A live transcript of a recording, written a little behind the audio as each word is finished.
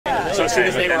So as soon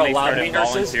as they were allowed to be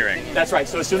nurses, that's right.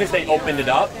 So as soon as they opened it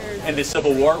up in the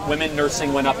Civil War, women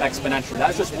nursing went up exponentially.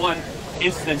 That's just one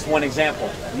instance, one example.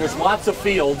 And there's lots of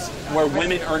fields where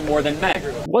women earn more than men.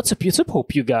 What's up, YouTube?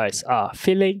 Hope you guys are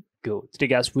feeling good. Today,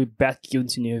 guys, we're back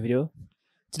into a new video.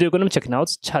 Today, we're going to be checking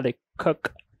out Charlie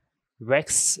Kirk,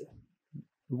 Rex,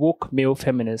 woke male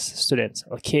feminist students.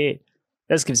 Okay,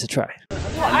 let's give this a try.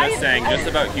 I'm just saying, just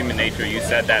about human nature, you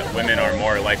said that women are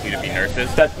more likely to be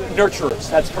nurses? That nurturers,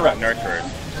 that's correct. Nurturers.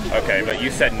 Okay, but you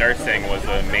said nursing was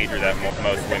a major that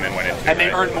most women went into, and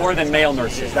they earn more than male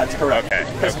nurses, that's correct. Okay.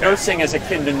 Because nursing is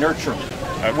akin to nurturing.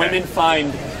 Okay. Women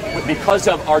find, because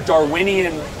of our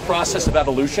Darwinian process of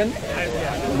evolution,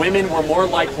 women were more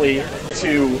likely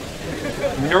to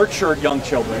nurture young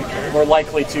children, more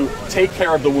likely to take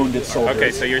care of the wounded soldiers.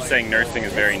 Okay, so you're saying nursing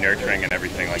is very nurturing and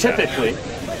everything like Typically.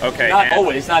 that? Okay. Not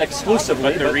always, not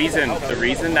exclusively. But the reason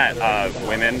that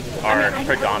women are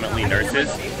predominantly nurses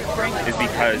is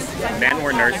because men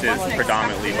were nurses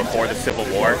predominantly before the Civil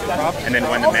War, and then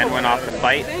when the men went off to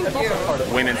fight,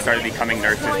 women started becoming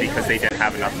nurses because they didn't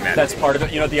have enough men. That's part of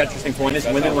it. You know, the interesting point is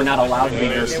women were not allowed to be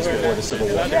nurses before the Civil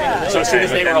War. So as soon as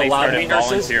they were allowed to be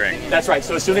nurses, that's right.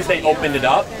 So as soon as they opened it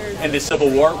up in the Civil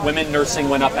War, women nursing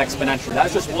went up exponentially.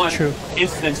 That's just one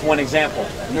instance, one example.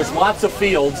 And there's lots of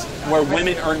fields where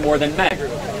women earn more than men,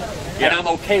 and I'm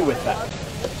okay with that.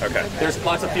 Okay. There's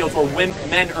lots of fields where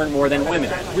men earn more than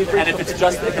women, and if it's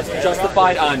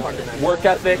justified on work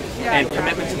ethic and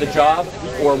commitment to the job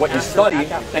or what you study,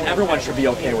 then everyone should be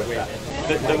okay with that.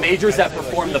 The majors that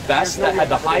perform the best, that had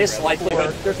the highest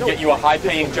likelihood to get you a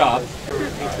high-paying job,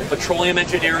 petroleum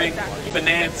engineering,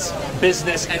 finance,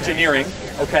 business, engineering,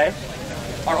 okay,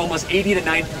 are almost 80 to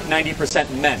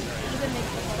 90% men.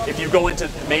 If you go into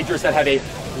majors that have a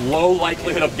low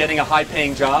likelihood of getting a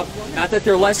high-paying job, not that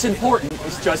they're less important,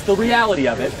 it's just the reality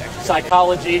of it.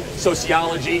 Psychology,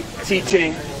 sociology,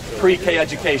 teaching, pre-K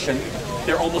education,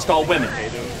 they're almost all women.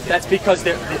 That's because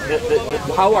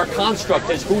how our construct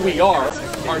is, who we are,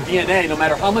 our DNA, no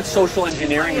matter how much social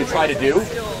engineering you try to do,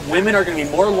 women are going to be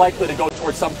more likely to go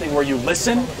towards something where you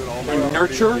listen, you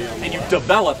nurture, and you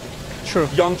develop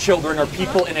young children or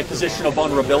people in a position of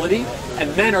vulnerability,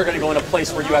 and men are going to go in a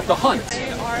place where you have to hunt,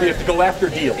 where you have to go after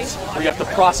deals, where you have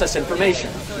to process information.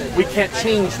 We can't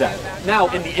change that. Now,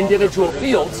 in the individual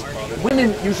fields,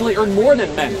 women usually earn more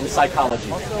than men in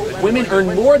psychology. Women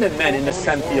earn more than men in the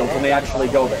STEM fields when they actually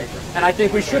go there. And I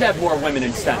think we should have more women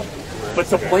in STEM. But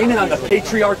to blame it on the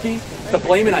patriarchy, to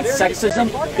blame it on sexism,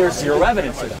 there's zero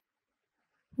evidence of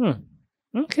that.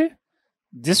 Okay.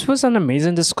 This was an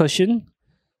amazing discussion.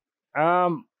 I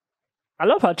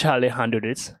love how Charlie handled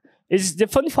it. It's the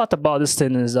funny part about this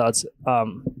thing is that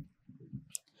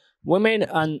women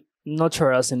are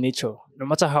nurturers in nature. No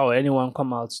matter how anyone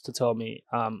come out to tell me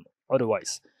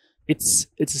otherwise, it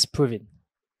is proven.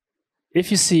 If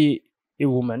you see a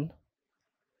woman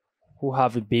who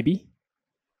have a baby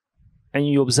and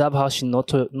you observe how she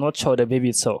nurture the baby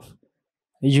itself,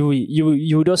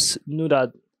 you just know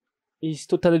that it's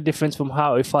totally different from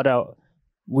how a father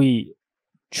we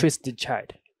treat the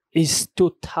child. It's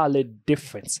totally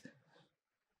different.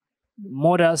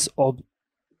 Mothers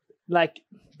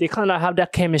they kind of have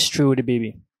that chemistry with the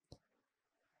baby.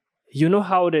 You know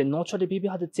how they nurture the baby,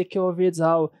 how to take care of it,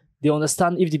 how they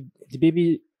understand if the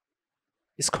baby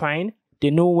is crying. They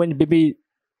know when the baby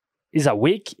is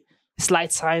awake,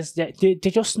 slight signs, they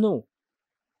just know.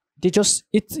 It's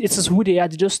just who they are,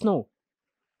 they just know.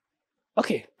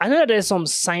 Okay, I know that there's some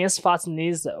science facts in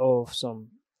this of some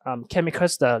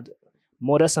chemicals that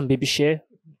mothers and baby share.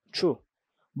 True.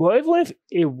 But even if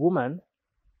a woman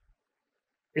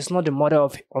is not the mother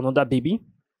of another baby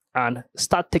and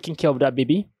start taking care of that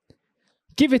baby,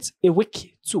 give it a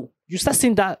week too. You start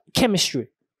seeing that chemistry,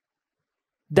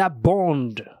 that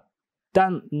bond,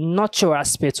 that natural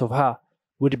aspect of her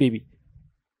with the baby.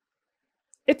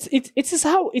 It is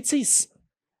how it is.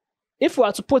 If we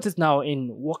are to put it now in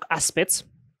work aspects,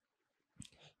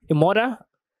 a mother,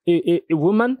 a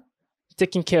woman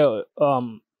taking care,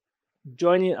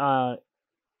 joining a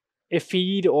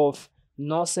field of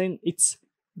nursing,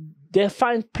 they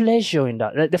find pleasure in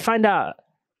that. They find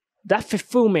that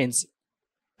fulfillment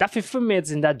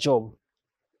in that job.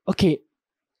 Okay,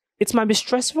 it might be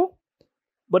stressful,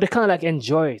 but they kind of like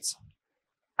enjoy it.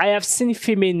 I have seen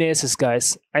female nurses,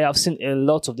 guys. I have seen a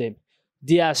lot of them.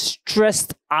 They are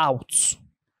stressed out.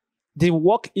 The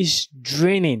work is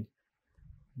draining.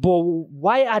 But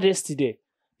why are they still there?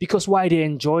 Because why they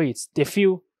enjoy it. They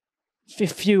feel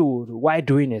fulfilled while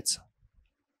doing it.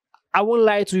 I won't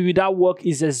lie to you, that work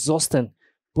is exhausting,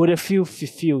 but they feel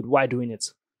fulfilled while doing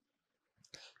it.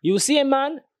 You see a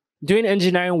man doing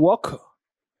engineering work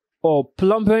or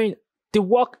plumbing The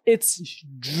work, it's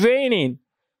draining.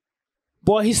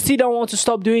 But he still don't want to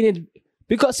stop doing it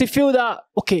because he feel that,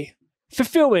 okay,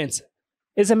 fulfillment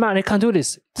is a man, he can do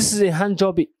this. This is a hand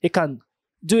job, he can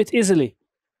do it easily.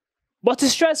 But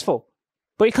it's stressful,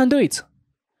 but he can do it.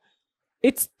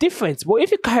 It's different. But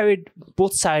if you carried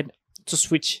both sides to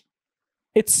switch,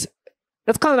 that's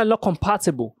kind of not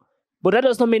compatible. But that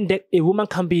does not mean that a woman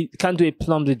can do a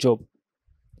plumbing job.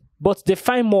 But they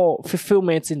find more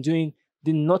fulfillment in doing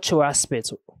the nurture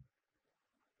aspect.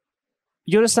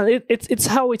 You understand? It's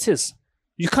how it is.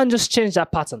 You can't just change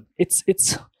that pattern.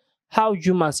 It's how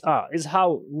humans are. It's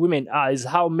how women are. It's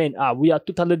how men are. We are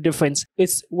totally different.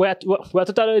 We're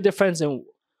totally different in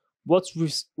what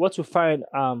we find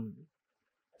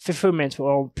fulfillment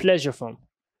or pleasure from.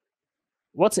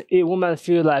 What a woman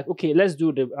feel like, okay, let's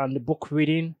do the book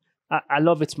reading. I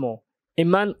love it more. A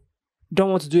man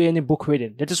don't want to do any book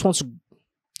reading. They just want to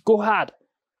go hard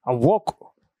and work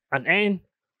and earn.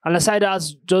 And aside that,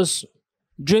 just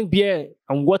drink beer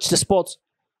and watch the sport.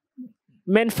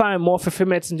 Men find more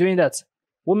fulfillment in doing that.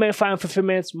 Women find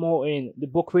fulfillment more in the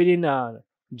book reading and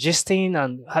gisting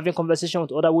and having conversation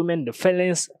with other women, the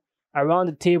feelings around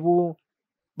the table.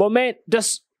 But men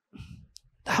just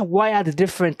are wired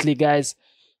differently, guys.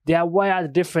 They are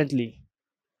wired differently.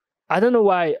 I don't know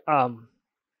why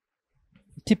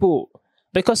people,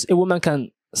 because a woman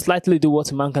can slightly do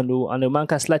what a man can do and a man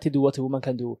can slightly do what a woman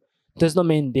can do, does not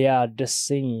mean they are the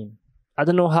same. I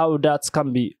don't know how that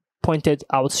can be pointed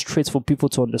out straight for people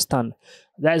to understand.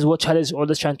 That is what Charlie is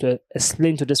always trying to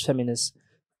explain to this feminist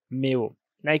male.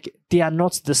 Like, they are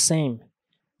not the same.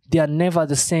 They are never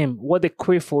the same. What they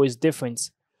crave for is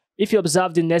different. If you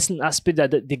observe the nesting aspect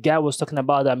that the guy was talking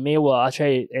about, that men were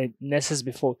actually nurses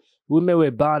before, women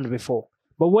were banned before.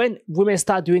 But when women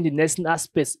start doing the nesting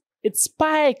aspects, it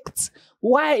spiked.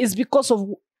 Why? It's because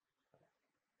of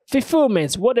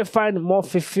fulfillment. What they find more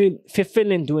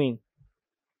fulfilling doing.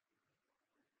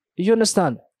 You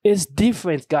understand? It's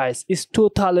different, guys. It's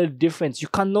totally different. You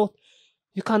cannot.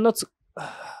 The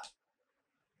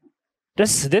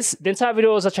entire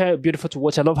video was actually beautiful to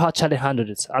watch. I love how Charlie handled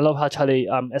it. I love how Charlie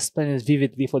explained it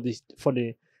vividly for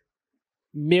the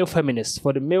male feminists,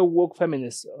 for the male woke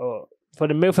feminists, or for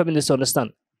the male feminists to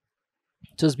understand.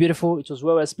 It was beautiful. It was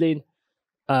well explained.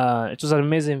 It was an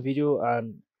amazing video,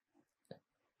 and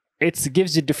it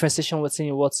gives you differentiation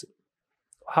between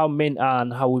how men are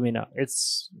and how women are.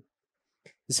 It's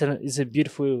a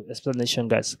beautiful explanation,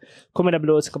 guys. Comment down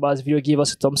below, think about this video, give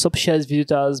us a thumbs up, share this video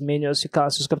to as many as you can,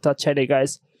 subscribe to our channel,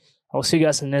 guys. I'll see you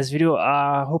guys in the next video.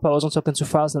 I hope I wasn't talking too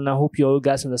fast, and I hope you all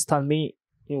guys understand me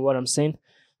in what I'm saying.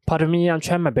 Pardon me, I'm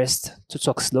trying my best to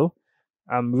talk slow.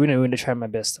 I'm really trying my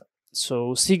best.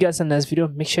 So see you guys in the next video.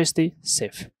 Make sure you stay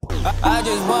safe. I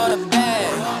just want a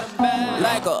bag,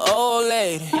 like an old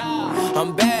lady.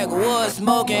 I'm backwoods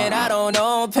smoking, I don't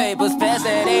own papers, pass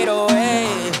that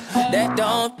 808. That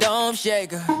don't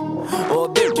shake her. Oh,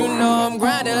 bitch, you know I'm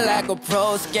grinding like a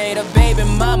pro skater. Baby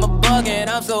mama bugging,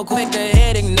 I'm so quick to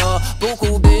hit ignore.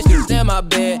 Buku bitches in my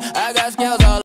bed, I got scales all